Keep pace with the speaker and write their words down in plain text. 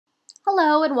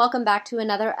Hello and welcome back to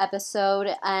another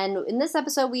episode. And in this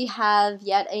episode, we have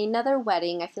yet another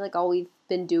wedding. I feel like all we've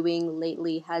been doing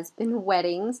lately has been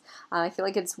weddings. I feel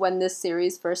like it's when this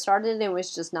series first started and it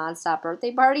was just nonstop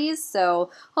birthday parties. So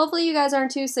hopefully you guys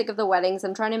aren't too sick of the weddings.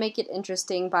 I'm trying to make it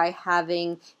interesting by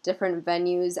having different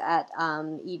venues at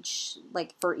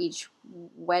for each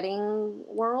wedding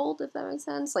world, if that makes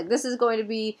sense. Like this is going to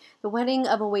be the wedding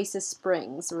of Oasis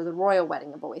Springs, or the royal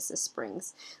wedding of Oasis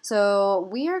Springs. So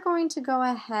we are going to go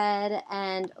ahead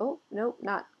and, oh, nope,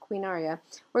 not Queen Aria.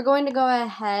 We're going to go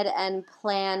ahead and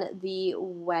plan the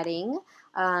wedding.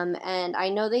 And I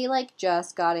know they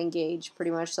just got engaged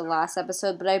pretty much the last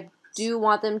episode, but I do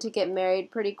want them to get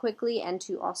married pretty quickly and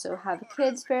to also have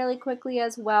kids fairly quickly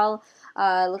as well.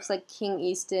 Looks like King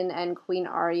Easton and Queen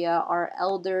Aria are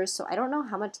elders, so I don't know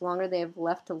how much longer they have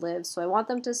left to live. So I want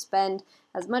them to spend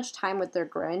as much time with their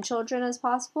grandchildren as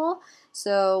possible.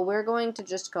 So we're going to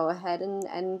just go ahead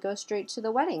and go straight to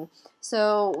the wedding.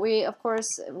 So we, of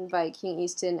course, invite King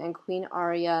Easton and Queen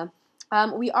Aria.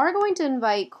 We are going to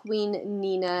invite Queen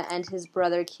Nina and his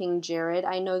brother King Jared.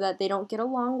 I know that they don't get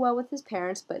along well with his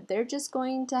parents, but they're just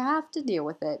going to have to deal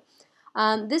with it.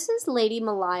 This is Lady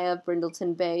Malaya of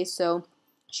Brindleton Bay, so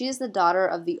she is the daughter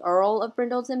of the Earl of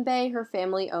Brindleton Bay. Her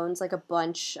family owns a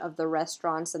bunch of the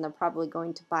restaurants, and they're probably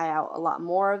going to buy out a lot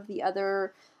more of the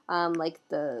other, one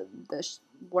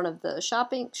of the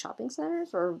shopping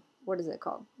centers, or what is it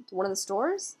called? One of the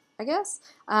stores, I guess.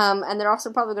 And they're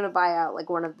also probably going to buy out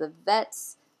one of the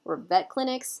vets or vet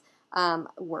clinics.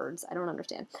 Words, I don't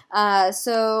understand.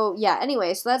 So yeah,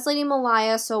 anyway, so that's Lady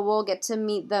Malaya, so we'll get to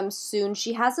meet them soon.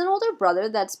 She has an older brother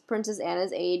that's Princess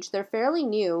Anna's age. They're fairly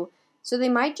new, so they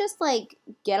might just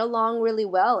get along really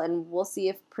well, and we'll see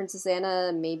if Princess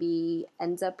Anna maybe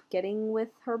ends up getting with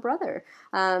her brother.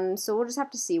 So we'll just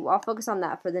have to see. Well, I'll focus on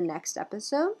that for the next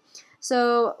episode.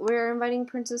 So we're inviting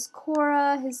Princess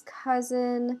Cora, his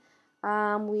cousin.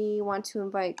 We want to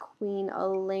invite Queen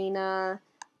Elena,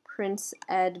 Prince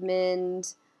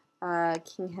Edmund,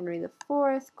 King Henry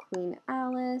IV, Queen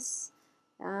Alice,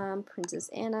 Princess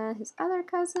Anna, his other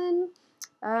cousin,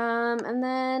 and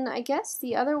then I guess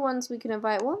the other ones we can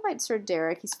invite, we'll invite Sir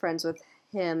Derek, he's friends with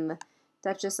him,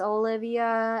 Duchess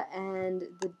Olivia, and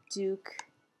the Duke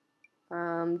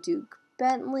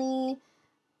Bentley.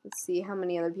 Let's see, how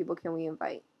many other people can we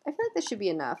invite? I feel like this should be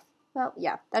enough. Well,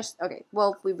 yeah, that's, okay,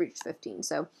 well, we've reached 15,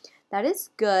 so that is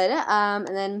good, and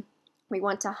then we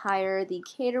want to hire the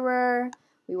caterer.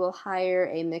 We will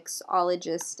hire a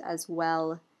mixologist as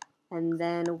well. And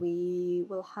then we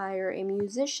will hire a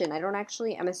musician.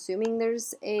 I'm assuming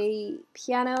there's a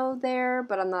piano there,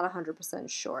 but I'm not 100%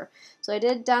 sure. So I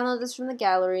did download this from the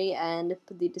gallery, and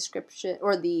the description,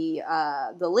 or the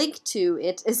link to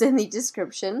it is in the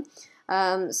description.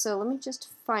 So let me just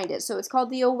find it. So it's called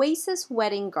the Oasis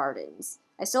Wedding Gardens.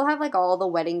 I still have all the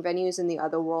wedding venues in the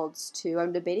other worlds too.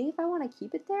 I'm debating if I want to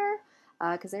keep it there,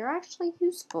 because they're actually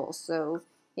useful, so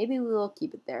maybe we will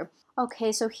keep it there.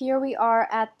 Okay, so here we are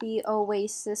at the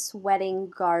Oasis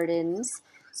Wedding Gardens.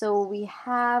 So we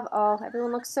have, oh,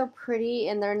 everyone looks so pretty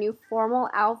in their new formal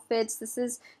outfits. This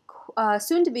is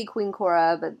soon to be Queen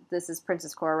Cora, but this is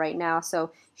Princess Cora right now.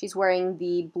 So she's wearing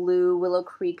the blue Willow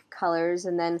Creek colors,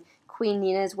 and then Queen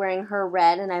Nina is wearing her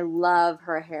red, and I love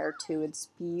her hair too. It's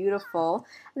beautiful.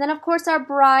 And then, of course, our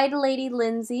bride, Lady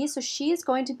Lyndsey. So she is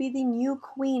going to be the new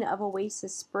queen of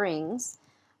Oasis Springs.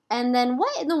 And then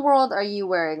what in the world are you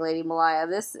wearing, Lady Malaya?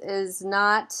 This is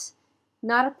not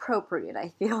appropriate, I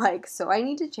feel like. So I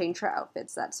need to change her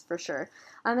outfits, that's for sure.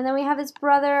 And then we have his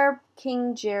brother,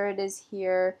 King Jared, is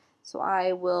here. So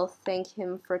I will thank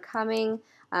him for coming.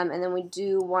 And then we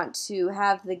do want to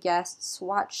have the guests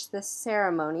watch the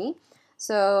ceremony.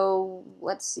 So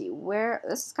let's see,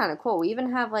 this is kind of cool. We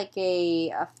even have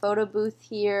a photo booth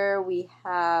here. We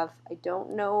have, I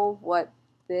don't know what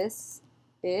this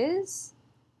is.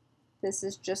 This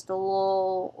is just a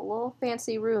little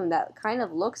fancy room that kind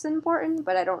of looks important,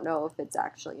 but I don't know if it's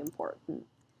actually important.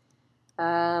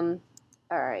 All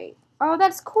right. Oh,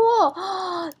 that's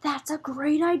cool. That's a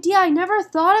great idea. I never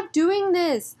thought of doing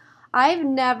this. I've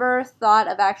never thought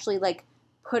of actually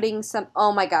putting some,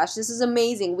 oh my gosh, this is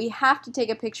amazing. We have to take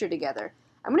a picture together.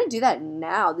 I'm going to do that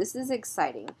now. This is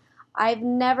exciting. I've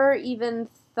never even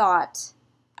thought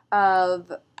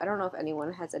of, I don't know if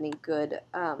anyone has any good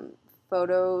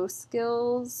photo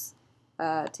skills.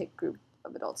 Take group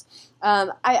of adults.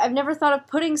 I've never thought of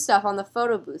putting stuff on the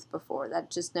photo booth before.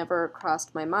 That just never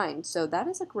crossed my mind. So that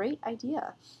is a great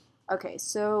idea. Okay,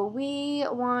 so we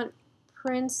want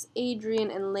Prince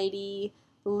Adrian and Lady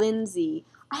Lyndsey.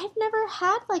 I've never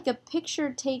had a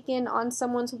picture taken on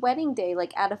someone's wedding day,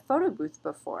 at a photo booth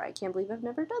before. I can't believe I've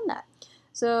never done that.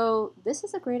 So this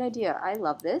is a great idea. I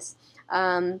love this.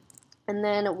 And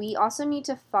then we also need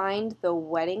to find the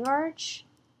wedding arch.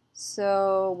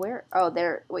 So where? Oh,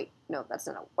 there. Wait, no, that's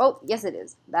not. Oh, yes, it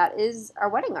is. That is our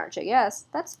wedding arch, I guess.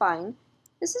 That's fine.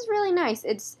 This is really nice.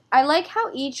 I like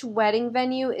how each wedding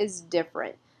venue is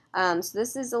different. So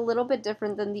this is a little bit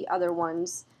different than the other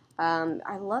ones.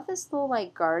 I love this little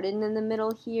like garden in the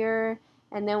middle here.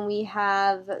 And then we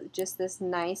have just this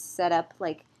nice setup,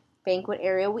 like banquet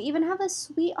area. We even have a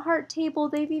sweetheart table.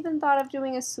 They've even thought of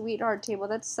doing a sweetheart table.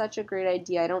 That's such a great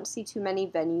idea. I don't see too many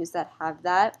venues that have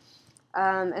that.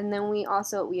 And then we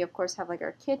of course have like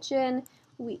our kitchen.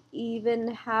 We even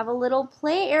have a little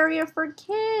play area for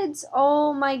kids.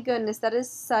 Oh my goodness, that is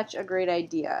such a great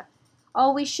idea.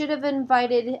 Oh, we should have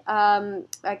invited,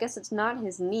 I guess it's not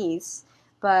his niece,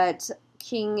 but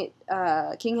King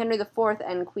Henry IV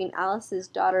and Queen Alice's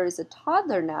daughter is a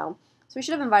toddler now. So we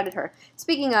should have invited her.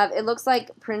 Speaking of, it looks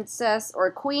like Princess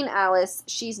or Queen Alice,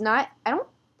 I don't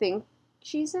think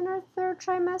she's in her 3rd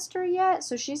trimester yet,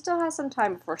 so she still has some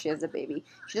time before she has a baby.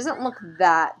 She doesn't look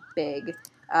that big,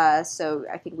 so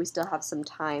I think we still have some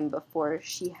time before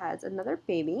she has another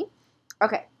baby.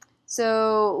 Okay,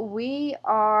 so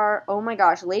oh my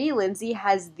gosh, Lady Lyndsey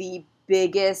has the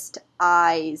biggest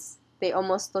eyes. They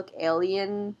almost look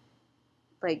alien.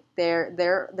 Like they're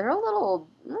a little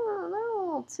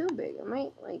too big. I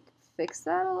might like fix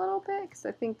that a little bit because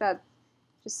I think that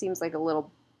just seems like a little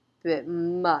bit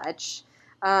much.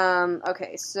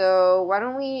 Okay, so why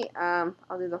don't we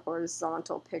I'll do the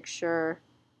horizontal picture.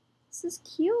 This is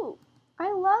cute.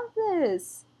 I love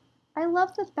this. I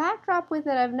love the backdrop with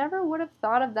it. I've never would have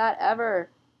thought of that ever.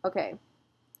 Okay,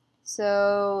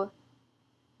 so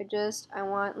I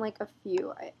want like a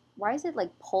few. Why is it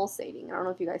like pulsating? I don't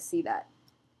know if you guys see that.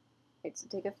 Okay, so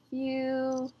take a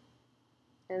few,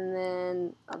 and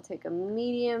then I'll take a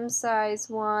medium-sized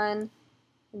one,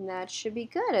 and that should be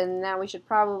good. And now we should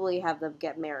probably have them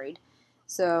get married.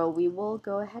 So we will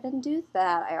go ahead and do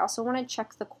that. I also want to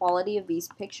check the quality of these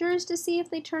pictures to see if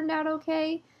they turned out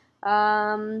okay.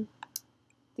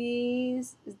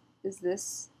 Is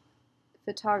this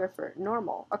photographer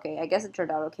normal? Okay, I guess it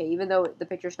turned out okay, even though the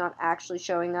picture's not actually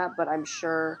showing up, but I'm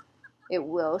sure it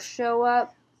will show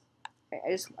up. Okay,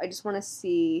 I just want to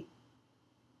see.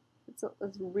 It's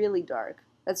really dark.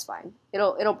 That's fine.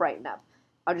 It'll brighten up.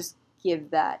 I'll just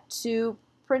give that to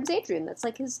Prince Adrian. That's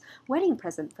like his wedding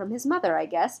present from his mother, I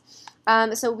guess.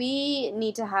 So we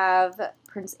need to have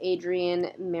Prince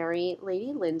Adrian marry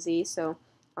Lady Lyndsey, so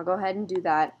I'll go ahead and do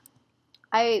that.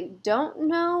 I don't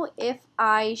know if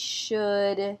I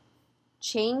should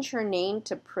change her name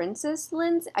to Princess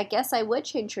Lyndsey. I guess I would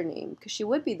change her name because she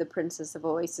would be the Princess of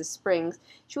Oasis Springs.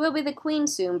 She will be the Queen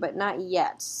soon, but not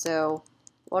yet. So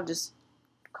we'll just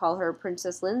call her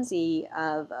Princess Lyndsey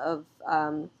of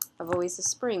Oasis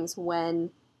Springs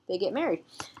when they get married.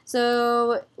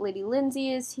 So Lady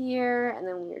Lyndsey is here, and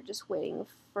then we're just waiting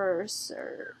for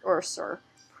Sir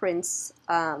Prince.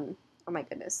 Oh my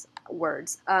goodness,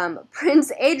 words.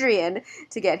 Prince Adrian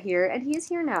to get here, and he is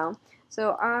here now.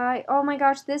 So oh my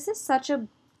gosh, this is such a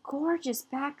gorgeous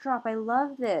backdrop. I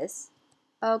love this.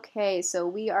 Okay, so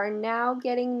we are now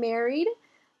getting married,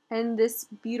 and this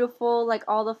beautiful, like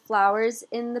all the flowers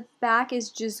in the back is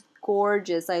just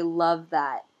gorgeous. I love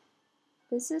that.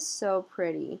 This is so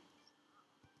pretty.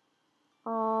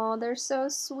 Oh, they're so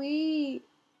sweet.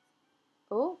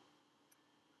 Oh.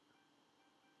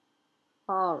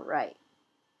 All right.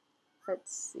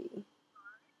 Let's see.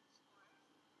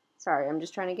 Sorry, I'm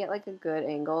just trying to get like a good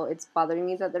angle. It's bothering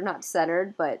me that they're not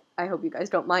centered, but I hope you guys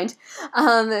don't mind.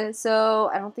 So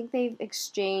I don't think they've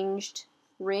exchanged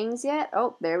rings yet.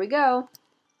 Oh, there we go.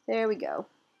 There we go.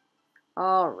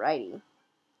 Alrighty.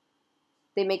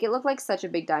 They make it look like such a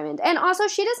big diamond. And also,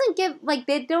 she doesn't give, like,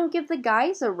 they don't give the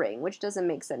guys a ring, which doesn't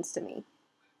make sense to me.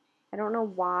 I don't know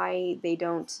why they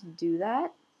don't do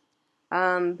that.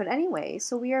 But anyway,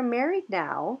 so we are married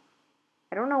now.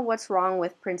 I don't know what's wrong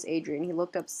with Prince Adrian. He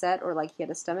looked upset or like he had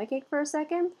a stomachache for a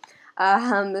second.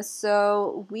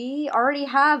 So we already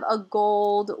have a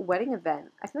gold wedding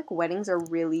event. I feel like weddings are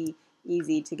really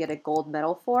easy to get a gold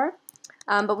medal for.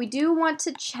 But we do want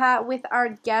to chat with our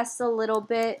guests a little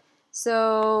bit.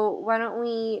 So why don't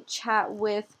we chat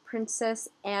with Princess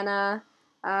Anna.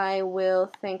 I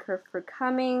will thank her for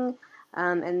coming.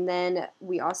 And then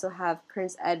we also have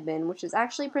Prince Edmund, which is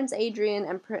actually Prince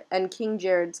Adrian and King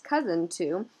Jared's cousin,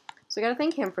 too. So we gotta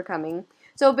thank him for coming.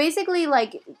 So basically,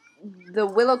 like, the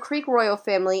Willow Creek royal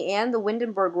family and the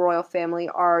Windenburg royal family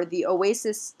are the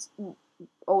Oasis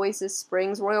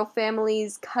Springs royal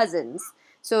family's cousins.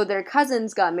 So their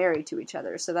cousins got married to each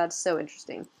other, so that's so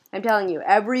interesting. I'm telling you,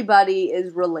 everybody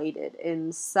is related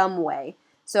in some way.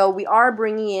 So we are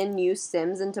bringing in new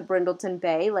Sims into Brindleton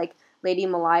Bay, like Lady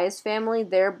Malaya's family.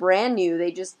 They're brand new. They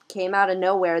just came out of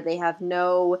nowhere. They have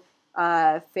no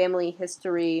family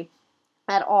history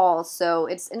at all. So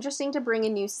it's interesting to bring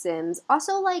in new Sims.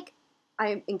 Also, like,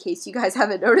 in case you guys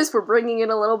haven't noticed, we're bringing in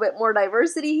a little bit more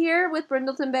diversity here with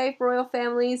Brindleton Bay for royal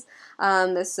families.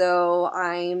 So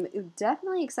I'm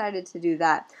definitely excited to do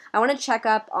that. I want to check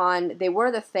up on, they were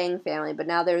the Fang family, but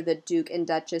now they're the Duke and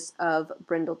Duchess of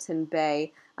Brindleton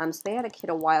Bay. So they had a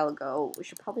kid a while ago. We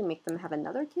should probably make them have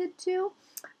another kid too.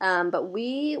 But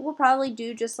we will probably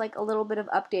do just like a little bit of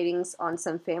updatings on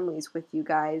some families with you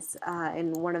guys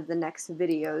in one of the next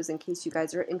videos in case you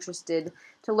guys are interested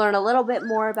to learn a little bit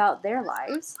more about their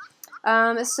lives.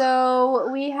 So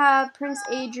we have Prince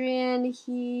Adrian.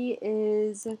 He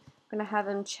is going to have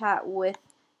him chat with,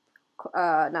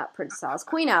 not Princess Alice,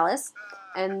 Queen Alice.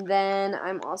 And then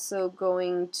I'm also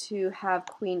going to have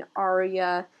Queen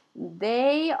Aria.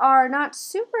 They are not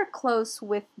super close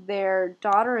with their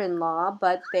daughter-in-law,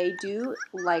 but they do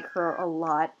like her a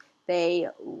lot. They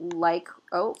like,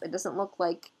 oh, it doesn't look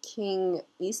like King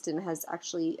Easton has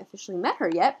actually officially met her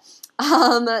yet.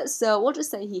 So we'll just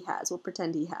say he has. We'll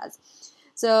pretend he has.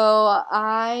 So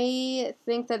I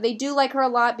think that they do like her a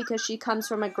lot because she comes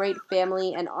from a great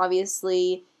family, and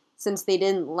obviously, since they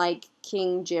didn't like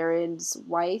King Jared's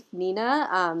wife,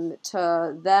 Nina,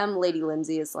 to them, Lady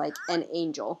Lyndsey is like an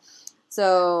angel.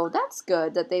 So that's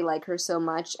good that they like her so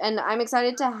much. And I'm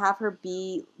excited to have her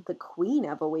be the queen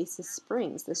of Oasis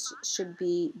Springs. This should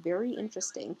be very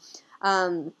interesting.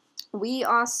 We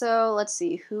also, let's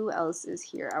see, who else is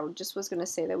here? I just was going to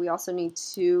say that we also need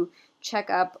to check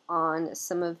up on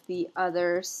some of the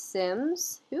other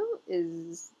Sims. Who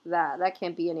is that? That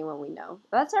can't be anyone we know.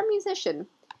 That's our musician.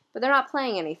 But they're not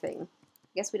playing anything.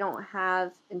 I guess we don't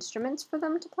have instruments for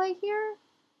them to play here?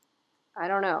 I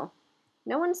don't know.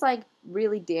 No one's, like,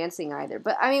 really dancing either.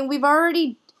 But, I mean, we're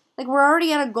already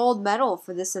at a gold medal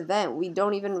for this event. We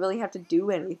don't even really have to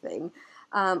do anything.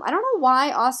 I don't know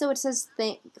why. Also, it says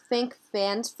thank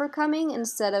fans for coming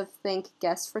instead of thank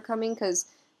guests for coming. Because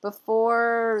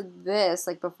before this,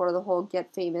 like, before the whole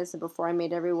Get Famous and before I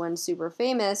made everyone super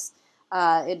famous,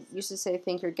 it used to say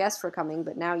thank your guests for coming,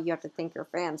 but now you have to thank your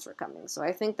fans for coming. So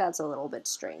I think that's a little bit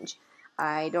strange.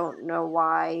 I don't know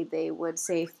why they would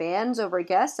say fans over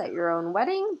guests at your own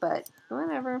wedding, but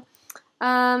whatever.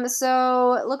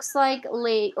 So it looks like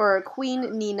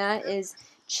Queen Nina is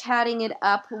chatting it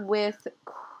up with,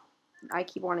 I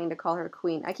keep wanting to call her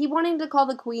queen. I keep wanting to call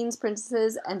the queens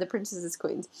princesses and the princesses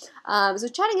queens. So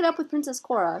chatting it up with Princess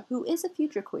Cora, who is a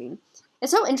future queen.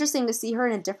 It's so interesting to see her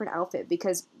in a different outfit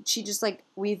because she just, like,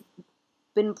 we've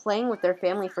been playing with their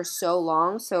family for so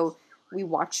long, so we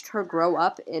watched her grow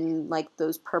up in, like,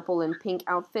 those purple and pink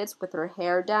outfits with her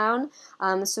hair down.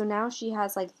 So now she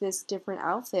has, like, this different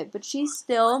outfit, but she's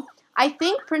still, I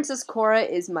think Princess Cora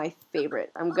is my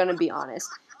favorite. I'm gonna be honest.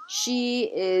 She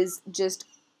is just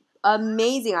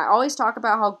amazing. I always talk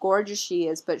about how gorgeous she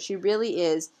is, but she really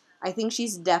is. I think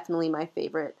she's definitely my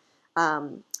favorite.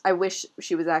 I wish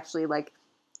she was actually, like,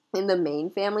 in the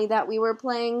main family that we were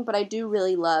playing, but I do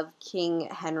really love King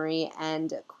Henry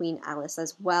and Queen Alice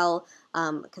as well,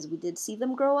 because we did see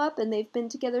them grow up, and they've been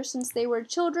together since they were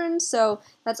children, so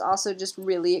that's also just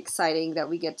really exciting that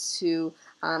we get to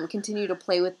continue to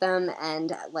play with them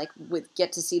and, like,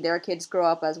 get to see their kids grow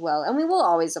up as well. And we will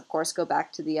always, of course, go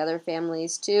back to the other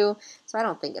families, too, so I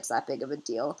don't think it's that big of a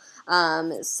deal.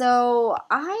 So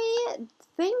I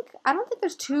don't think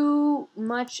there's too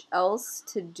much else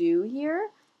to do here.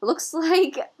 Looks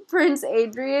like Prince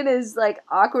Adrian is, like,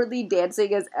 awkwardly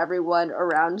dancing as everyone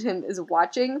around him is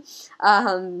watching.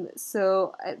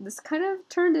 So this kind of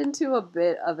turned into a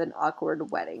bit of an awkward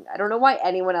wedding. I don't know why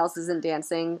anyone else isn't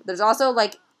dancing. There's also,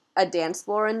 like, a dance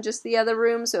floor in just the other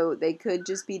room, so they could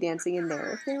just be dancing in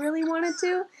there if they really wanted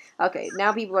to. Okay,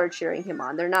 now people are cheering him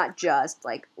on. They're not just,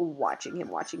 like, watching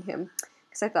him.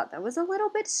 Because I thought that was a little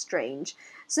bit strange.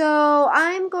 So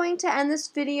I'm going to end this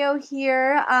video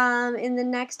here. In the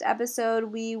next episode,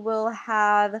 we will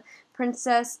have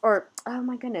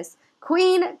names.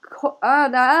 Queen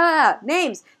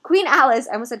Alice.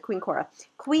 I almost said Queen Cora.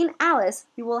 Queen Alice.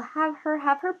 We will have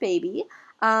her baby.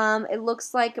 It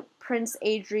looks like Prince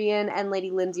Adrian and Lady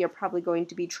Lyndsey are probably going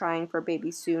to be trying for a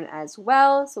baby soon as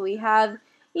well. So we have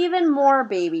even more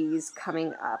babies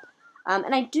coming up.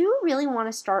 And I do really want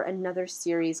to start another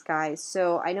series, guys,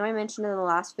 so I know I mentioned in the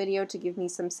last video to give me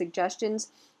some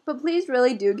suggestions, but please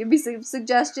really do give me some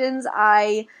suggestions.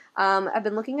 I've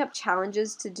been looking up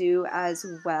challenges to do as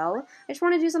well. I just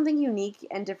want to do something unique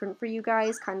and different for you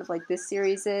guys, kind of like this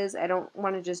series is. I don't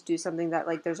want to just do something that,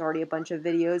 like, there's already a bunch of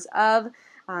videos of.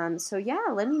 So yeah,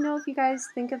 let me know if you guys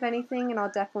think of anything, and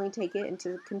I'll definitely take it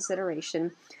into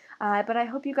consideration. But I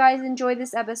hope you guys enjoyed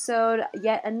this episode.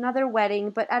 Yet another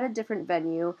wedding, but at a different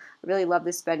venue. I really love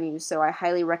this venue, so I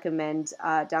highly recommend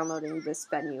downloading this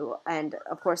venue. And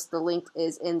of course, the link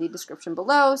is in the description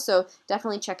below, so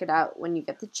definitely check it out when you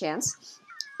get the chance.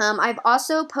 I've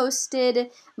also posted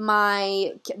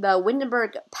the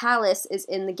Windenburg Palace is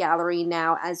in the gallery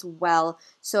now as well,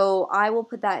 so I will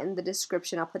put that in the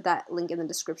description. I'll put that link in the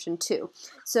description too.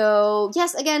 So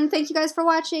yes, again, thank you guys for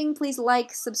watching. Please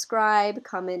like, subscribe,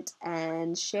 comment,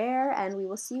 and share, and we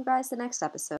will see you guys the next episode.